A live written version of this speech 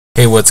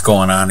Hey, what's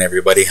going on,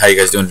 everybody? How you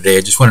guys doing today?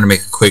 I just wanted to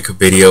make a quick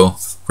video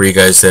for you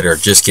guys that are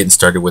just getting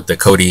started with the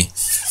Kodi,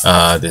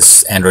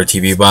 this Android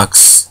TV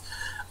box.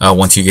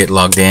 Once you get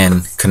logged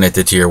in,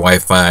 connected to your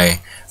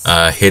Wi-Fi,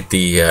 hit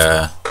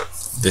the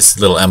this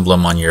little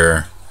emblem on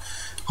your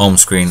home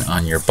screen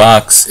on your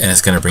box, and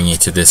it's going to bring you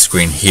to this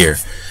screen here.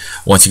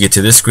 Once you get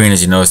to this screen,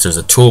 as you notice, there's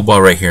a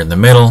toolbar right here in the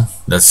middle.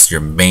 That's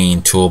your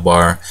main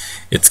toolbar.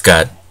 It's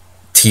got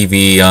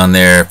TV on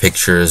there,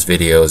 pictures,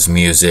 videos,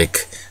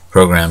 music,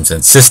 programs,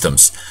 and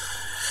systems.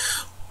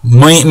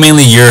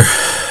 Mainly your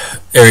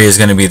area is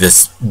going to be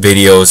this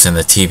videos and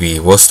the TV.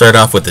 We'll start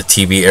off with the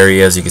TV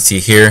area. As you can see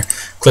here,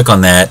 click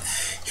on that.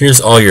 Here's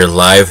all your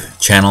live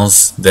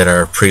channels that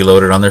are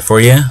preloaded on there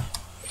for you.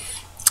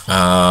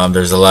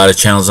 There's a lot of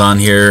channels on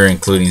here,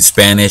 including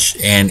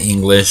Spanish and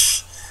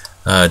English,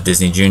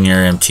 Disney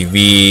Junior,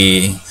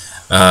 MTV,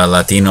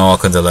 Latino, all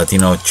kinds of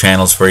Latino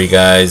channels for you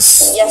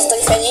guys,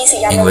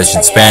 English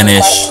and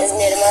Spanish.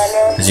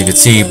 As you can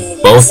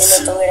see,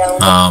 both.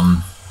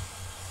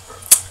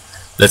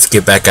 Let's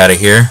get back out of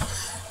here.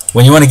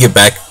 When you want to get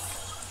back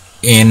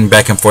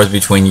and forth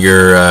between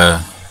your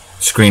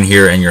screen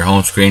here and your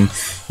home screen,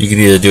 you can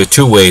either do it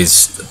two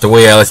ways. The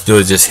way I like to do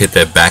it is just hit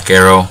that back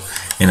arrow,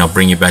 and it'll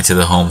bring you back to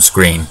the home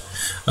screen.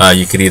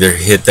 You could either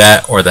hit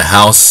that or the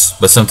house,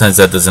 but sometimes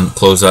that doesn't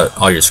close out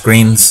all your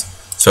screens,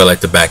 so I like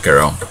the back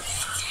arrow.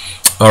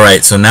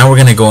 Alright, so now we're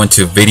going to go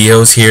into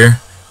videos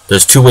here.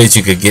 There's two ways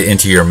you could get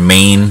into your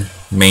main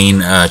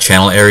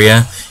channel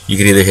area. You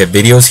could either hit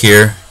videos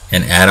here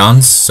and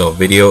add-ons, so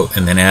video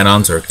and then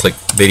add-ons, or click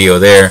video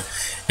there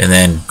and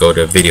then go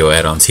to video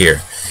add-ons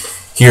here.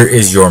 Here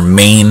is your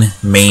main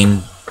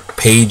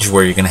page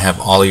where you're going to have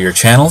all of your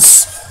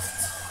channels.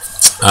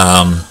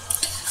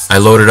 I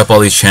loaded up all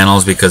these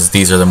channels because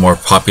these are the more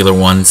popular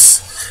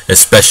ones,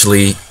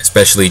 especially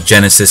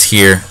Genesis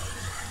here,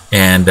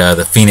 and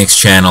the Phoenix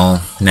channel,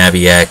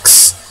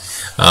 NaviX,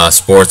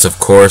 sports, of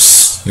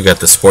course. We got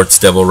the Sports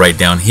Devil right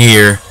down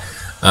here,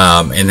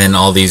 and then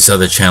all these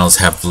other channels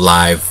have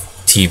live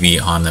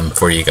TV on them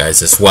for you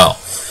guys as well.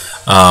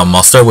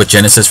 I'll start with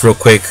Genesis real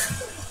quick.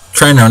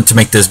 Trying not to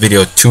make this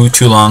video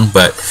too long,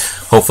 but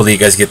hopefully you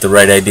guys get the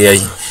right idea.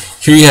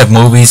 Here you have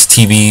movies,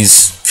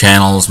 TVs,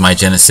 channels, My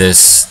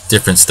Genesis,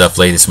 different stuff,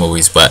 latest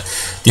movies, but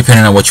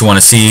depending on what you want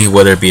to see,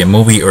 whether it be a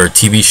movie or a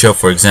TV show,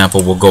 for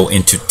example, we'll go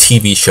into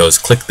TV shows.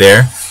 Click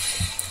there.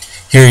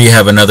 Here you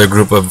have another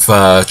group of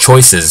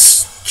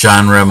choices.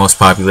 Genre, most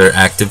popular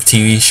active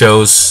TV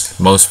shows,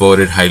 most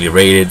voted, highly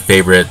rated,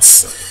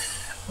 favorites,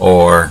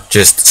 or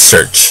just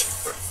search.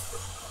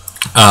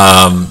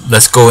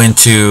 Let's go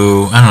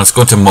into, let's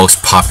go into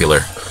most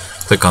popular.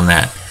 Click on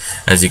that.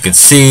 As you can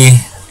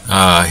see,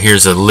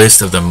 here's a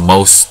list of the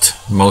most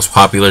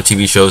popular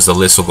TV shows. The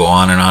list will go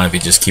on and on if you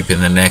just keep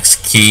in the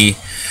next key.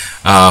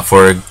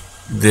 For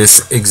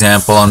this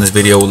example on this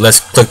video,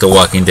 let's click The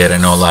Walking Dead. I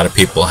know a lot of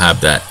people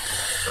have that.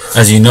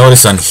 As you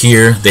notice on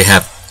here, they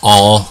have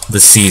all the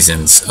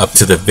seasons up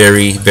to the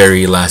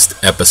very last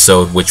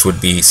episode, which would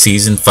be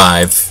season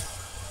 5,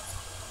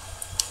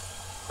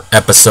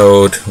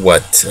 episode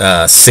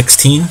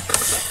 16.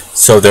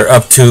 So they're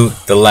up to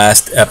the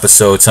last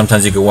episode.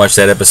 Sometimes you can watch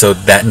that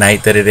episode that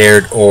night that it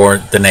aired or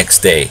the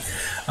next day.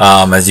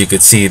 As you can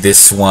see,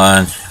 this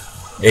one,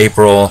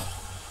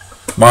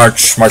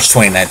 March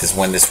 29th is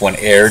when this one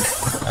aired.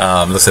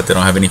 Looks like they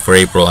don't have any for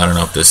April. I don't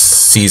know if this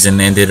season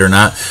ended or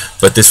not,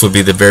 but this would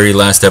be the very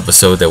last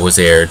episode that was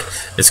aired.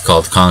 It's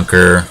called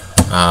Conquer,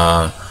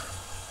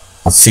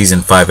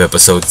 season 5,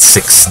 episode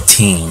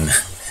 16.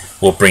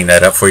 We'll bring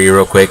that up for you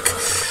real quick.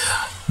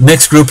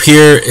 Next group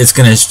here is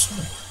going to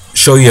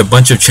show you a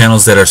bunch of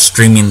channels that are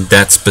streaming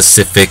that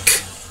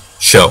specific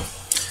show.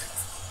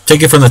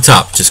 Take it from the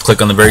top. Just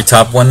click on the very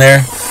top one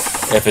there.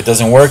 If it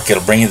doesn't work,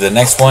 it'll bring you to the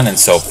next one, and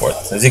so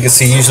forth. As you can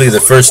see, usually the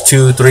first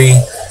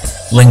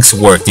 2-3 links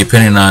work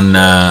depending on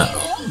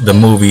the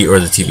movie or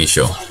the TV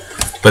show.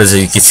 But as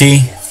you can see,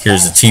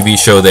 here's the TV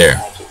show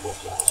there.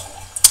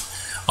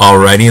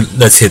 Alrighty,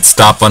 let's hit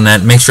stop on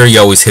that. Make sure you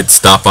always hit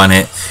stop on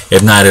it.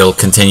 If not, it'll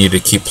continue to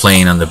keep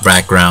playing on the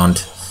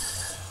background.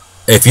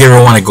 If you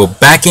ever want to go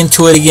back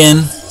into it again,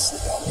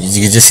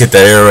 you can just hit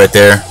that arrow right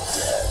there.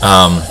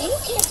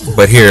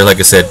 But here, like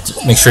I said,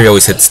 make sure you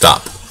always hit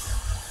stop.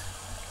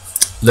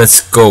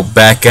 Let's go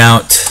back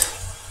out.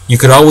 You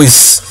could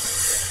always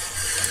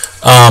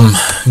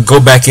go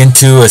back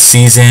into a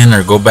season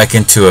or go back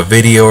into a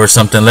video or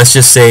something. Let's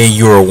just say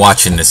you were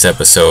watching this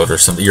episode or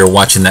something. You're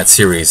watching that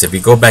series. If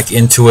you go back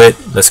into it,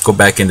 let's go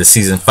back into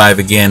season 5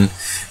 again.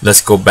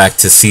 Let's go back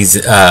to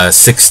season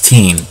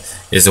 16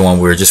 is the one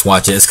we were just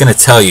watching. It's going to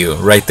tell you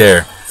right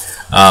there.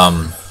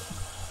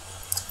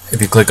 If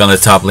you click on the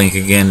top link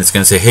again, it's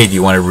going to say, hey, do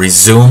you want to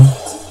resume?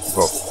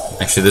 Well,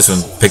 actually, this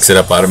one picks it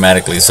up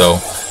automatically, so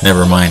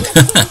never mind.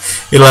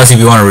 It'll ask if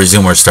you want to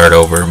resume or start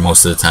over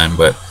most of the time,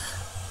 but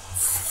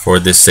for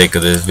the sake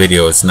of this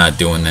video, it's not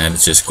doing that.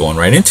 It's just going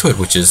right into it,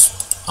 which is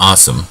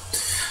awesome.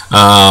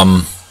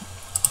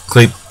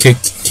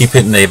 Keep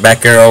hitting the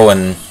back arrow,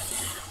 and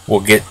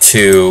we'll get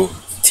to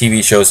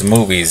TV shows and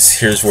movies.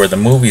 Here's where the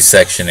movie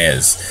section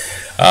is.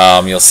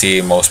 You'll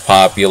see most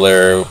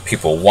popular,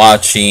 people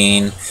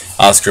watching,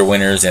 Oscar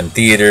winners in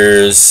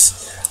theaters.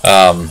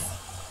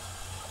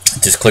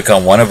 Just click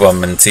on one of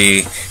them and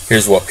see,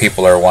 here's what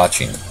people are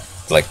watching,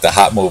 like the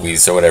hot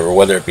movies or whatever,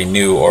 whether it be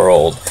new or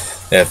old.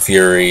 They have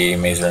Fury,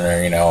 Maze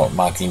Runner,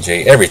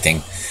 Mockingjay,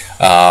 everything.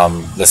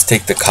 Let's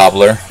take The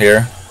Cobbler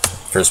here.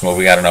 First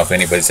movie, I don't know if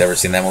anybody's ever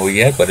seen that movie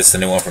yet, but it's the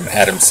new one from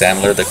Adam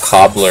Sandler, The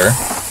Cobbler.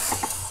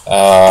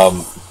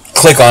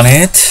 Click on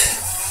it.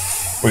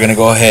 We're going to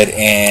go ahead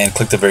and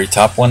click the very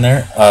top one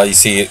there. You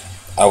see,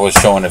 I was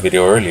showing a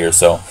video earlier,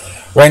 so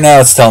right now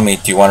it's telling me,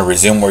 do you want to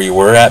resume where you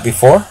were at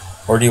before,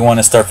 or do you want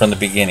to start from the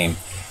beginning?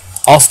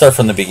 I'll start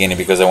from the beginning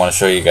because I want to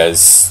show you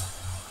guys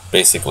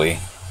basically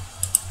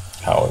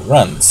how it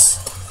runs.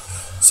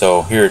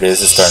 So here it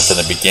is, it's starting from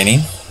the beginning.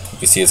 You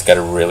can see it's got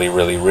a really,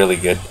 really, really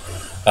good,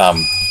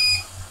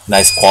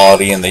 nice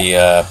quality in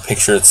the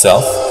picture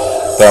itself.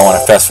 But I want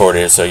to fast forward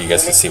here so you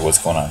guys can see what's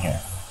going on here.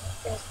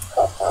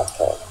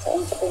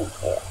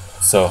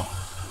 So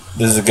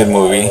this is a good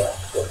movie.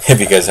 If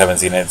you guys haven't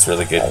seen it, it's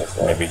really good.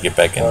 Maybe get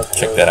back and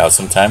check that out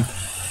sometime.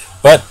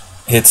 But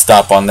hit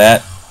stop on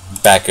that.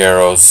 Back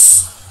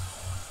arrows,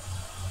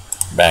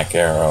 back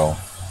arrow,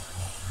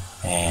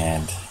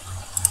 and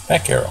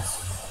back arrow.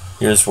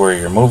 Here's where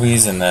your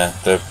movies and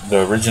the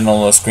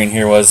original screen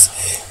here was.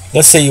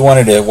 Let's say you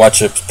wanted to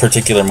watch a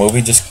particular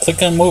movie, just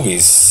click on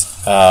movies,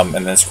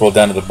 and then scroll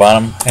down to the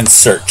bottom and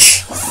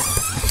search.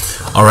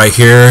 Alright,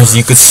 here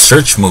you could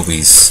search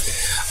movies.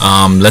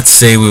 Let's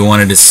say we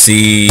wanted to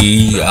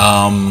see,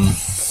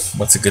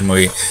 what's a good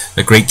movie?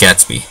 The Great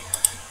Gatsby.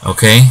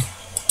 Okay,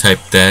 type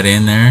that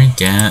in there,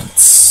 Gatsby,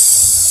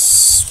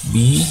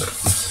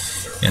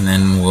 and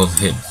then we'll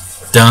hit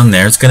done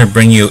there. It's going to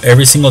bring you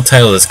every single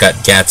title that's got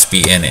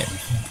Gatsby in it.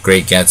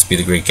 Great Gatsby,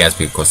 The Great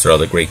Gatsby, of course they're all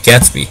The Great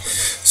Gatsby.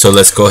 So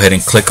let's go ahead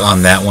and click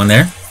on that one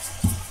there.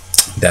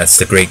 That's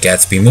The Great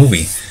Gatsby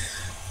movie.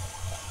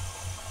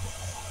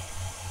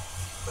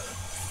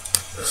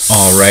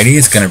 Alrighty,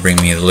 it's going to bring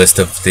me a list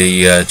of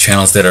the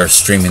channels that are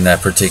streaming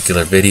that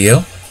particular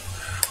video.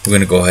 We're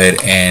going to go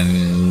ahead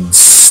and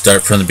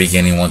start from the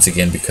beginning once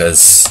again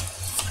because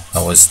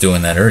I was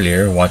doing that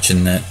earlier,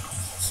 watching that,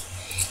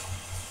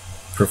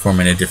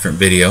 performing a different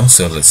video.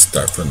 So let's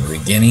start from the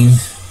beginning.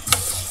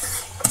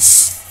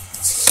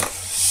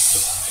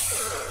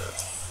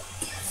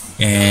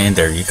 And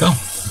there you go.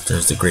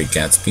 There's The Great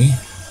Gatsby.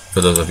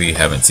 For those of you who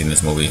haven't seen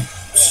this movie,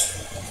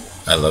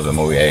 I love the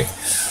movie. I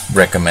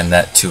recommend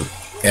that to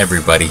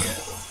everybody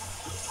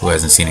who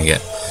hasn't seen it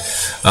yet.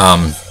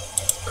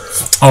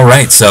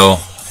 Alright, so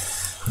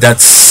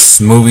that's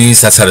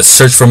movies. That's how to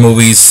search for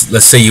movies.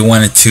 Let's say you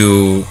wanted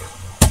to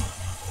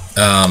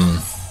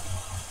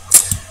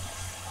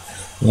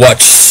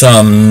watch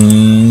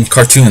some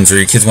cartoons, or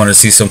your kids wanted to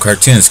see some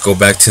cartoons. Go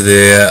back to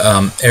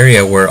the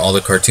area where all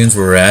the cartoons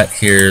were at.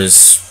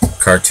 Here's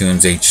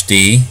Cartoons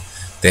HD.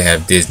 They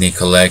have Disney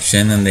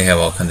Collection, and they have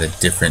all kinds of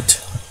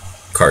different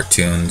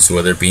cartoons,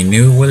 whether it be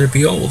new, whether it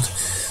be old.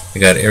 They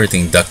got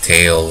everything: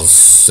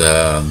 DuckTales,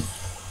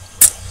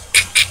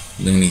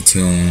 Looney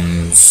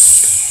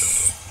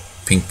Tunes,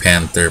 Pink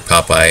Panther,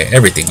 Popeye,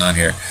 everything on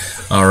here.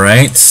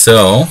 Alright,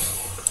 so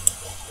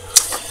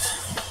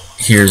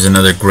here's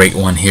another great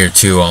one here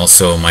too.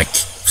 Also, my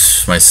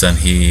son,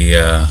 he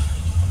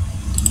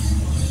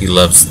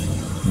loves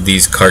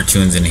these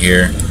cartoons in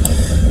here.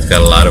 He's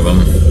got a lot of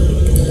them.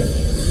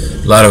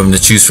 A lot of them to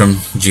choose from.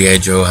 G.I.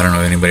 Joe. I don't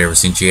know if anybody ever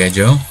seen G.I.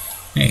 Joe.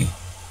 Hey,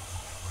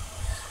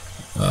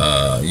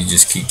 you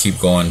just keep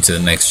going to the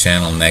next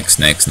channel. Next.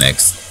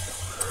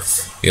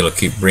 It'll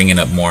keep bringing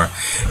up more.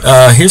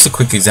 Here's a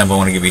quick example I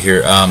want to give you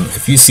here.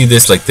 If you see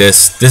this like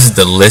this is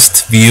the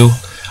list view.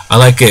 I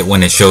like it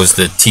when it shows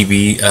the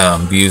TV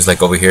views,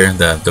 like over here,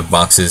 the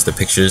boxes, the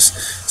pictures.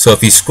 So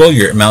if you scroll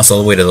your mouse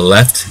all the way to the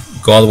left,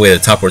 go all the way to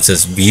the top where it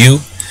says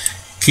view,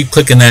 keep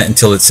clicking that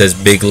until it says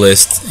big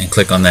list, and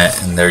click on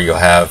that, and there you'll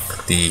have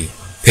the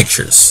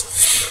pictures.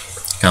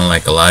 Kind of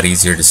like a lot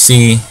easier to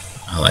see.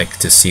 I like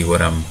to see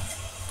what I'm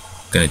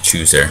gonna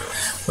choose there.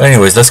 But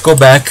anyways, let's go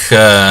back.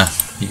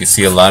 You can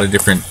see a lot of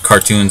different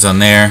cartoons on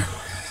there.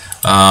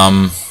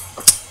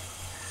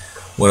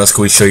 What else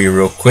can we show you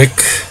real quick?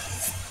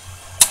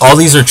 All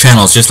these are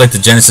channels, just like the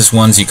Genesis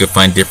ones. You could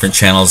find different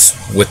channels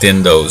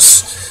within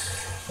those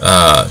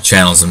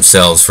channels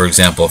themselves. For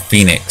example,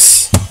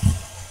 Phoenix.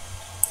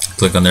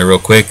 Click on there real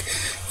quick.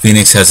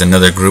 Phoenix has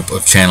another group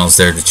of channels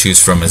there to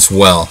choose from as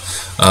well.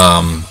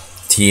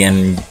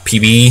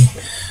 TNPB,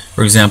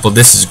 for example,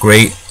 this is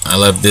great. I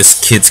love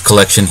this kids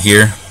collection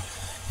here.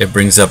 It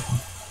brings up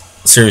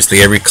seriously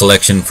every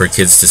collection for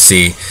kids to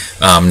see.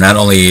 Not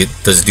only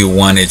does it do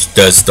one, it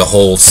does the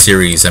whole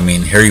series. I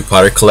mean, Harry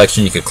Potter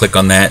collection, you could click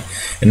on that,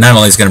 and not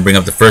only is it going to bring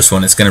up the first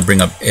one, it's going to bring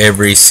up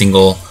every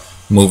single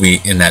movie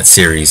in that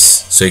series,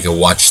 so you can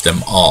watch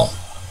them all.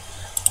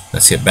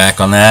 Let's hit back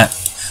on that.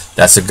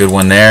 That's a good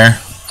one there.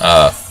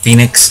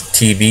 Phoenix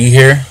TV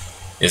here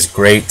is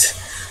great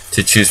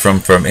to choose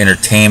from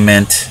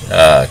entertainment,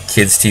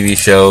 kids TV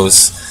shows,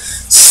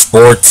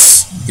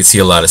 sports. You can see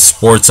a lot of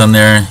sports on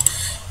there.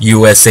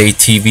 USA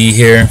TV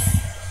here.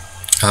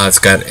 It's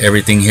got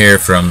everything here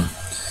from,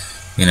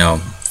 you know,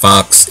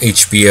 Fox,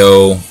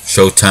 HBO,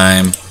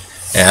 Showtime.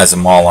 It has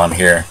them all on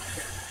here.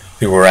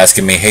 People were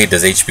asking me, hey,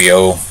 does this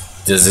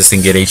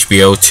thing get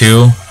HBO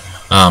too?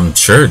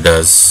 Sure it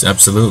does.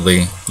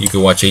 Absolutely. You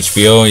can watch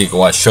HBO, you can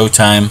watch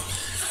Showtime,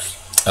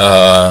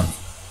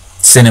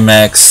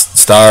 Cinemax,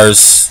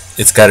 Stars.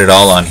 It's got it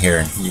all on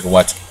here. You can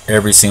watch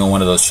every single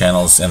one of those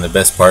channels, and the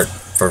best part,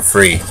 for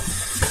free.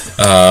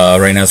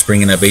 Right now it's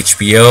bringing up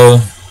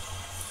HBO.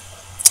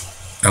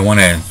 I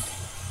want to,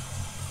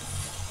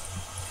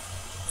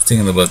 it's taking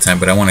a little bit of time,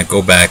 but I want to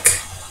go back.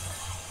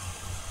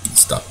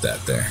 Stop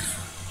that there.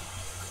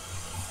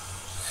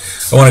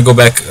 I want to go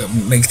back,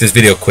 make this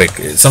video quick.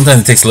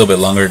 Sometimes it takes a little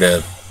bit longer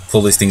to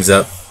pull these things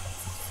up.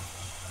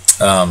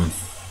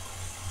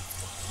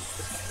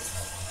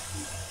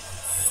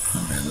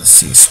 Let's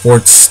see,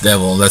 Sports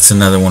Devil. That's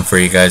another one for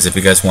you guys. If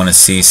you guys want to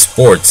see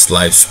sports,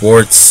 live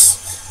sports,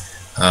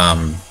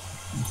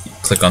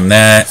 click on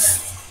that.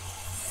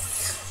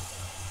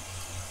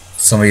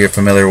 Some of you are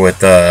familiar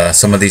with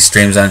some of these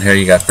streams on here.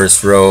 You got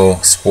First Row,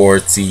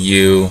 Sports,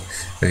 EU.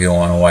 If you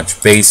want to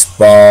watch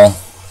baseball.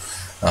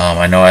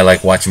 I know I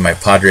like watching my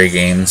Padre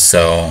games,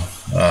 so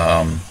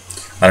I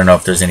don't know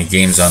if there's any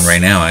games on right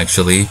now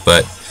actually,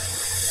 but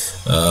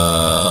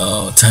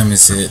what time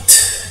is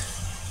it?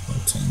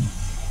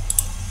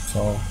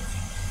 12,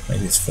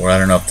 maybe it's 4. I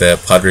don't know if the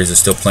Padres are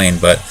still playing,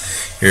 but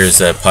here's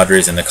the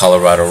Padres and the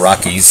Colorado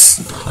Rockies.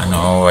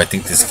 I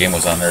think this game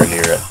was on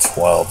earlier at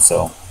 12,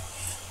 so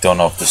don't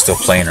know if they're still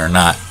playing or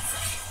not.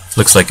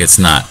 Looks like it's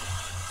not.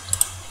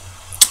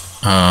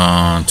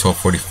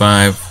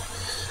 12:45.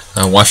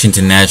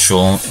 Washington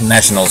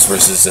Nationals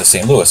versus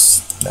St.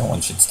 Louis. That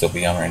one should still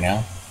be on right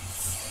now.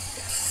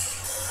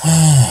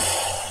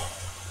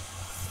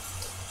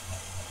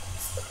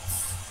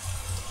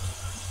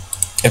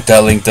 If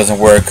that link doesn't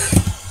work,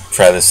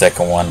 try the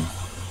second one.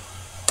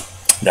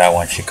 That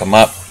one should come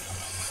up.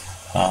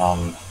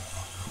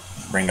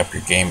 Bring up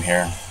your game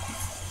here.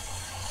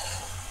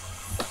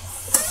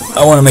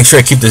 I want to make sure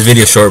I keep this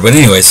video short, but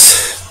anyways,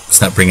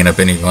 it's not bringing up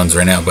any ones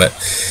right now, but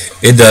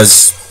it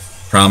does.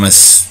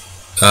 Promise.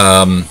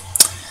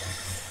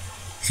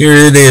 Here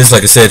it is.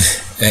 Like I said,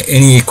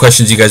 any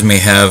questions you guys may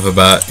have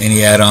about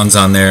any add-ons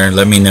on there,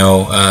 let me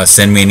know.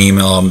 Send me an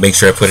email. I'll make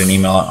sure I put an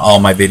email on all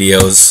my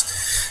videos.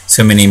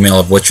 Send me an email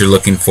of what you're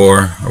looking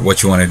for or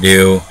what you want to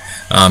do.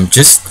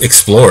 Just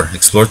explore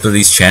through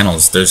these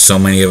channels. There's so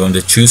many of them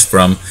to choose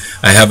from.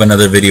 I have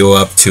another video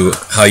up to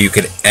how you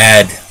could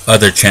add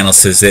other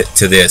channels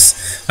to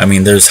this. I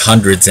mean, there's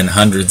hundreds and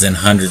hundreds and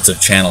hundreds of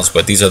channels,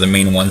 but these are the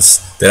main ones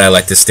that I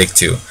like to stick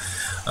to.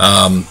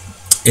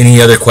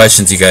 Any other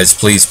questions, you guys,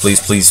 please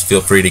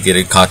feel free to get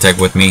in contact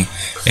with me,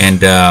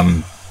 and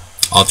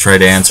I'll try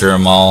to answer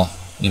them all,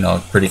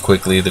 pretty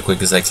quickly, the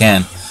quickest I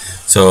can.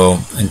 So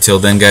until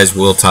then, guys,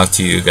 we'll talk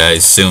to you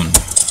guys soon.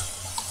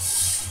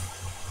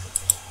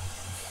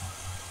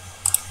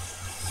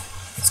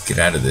 Let's get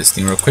out of this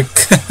thing real quick.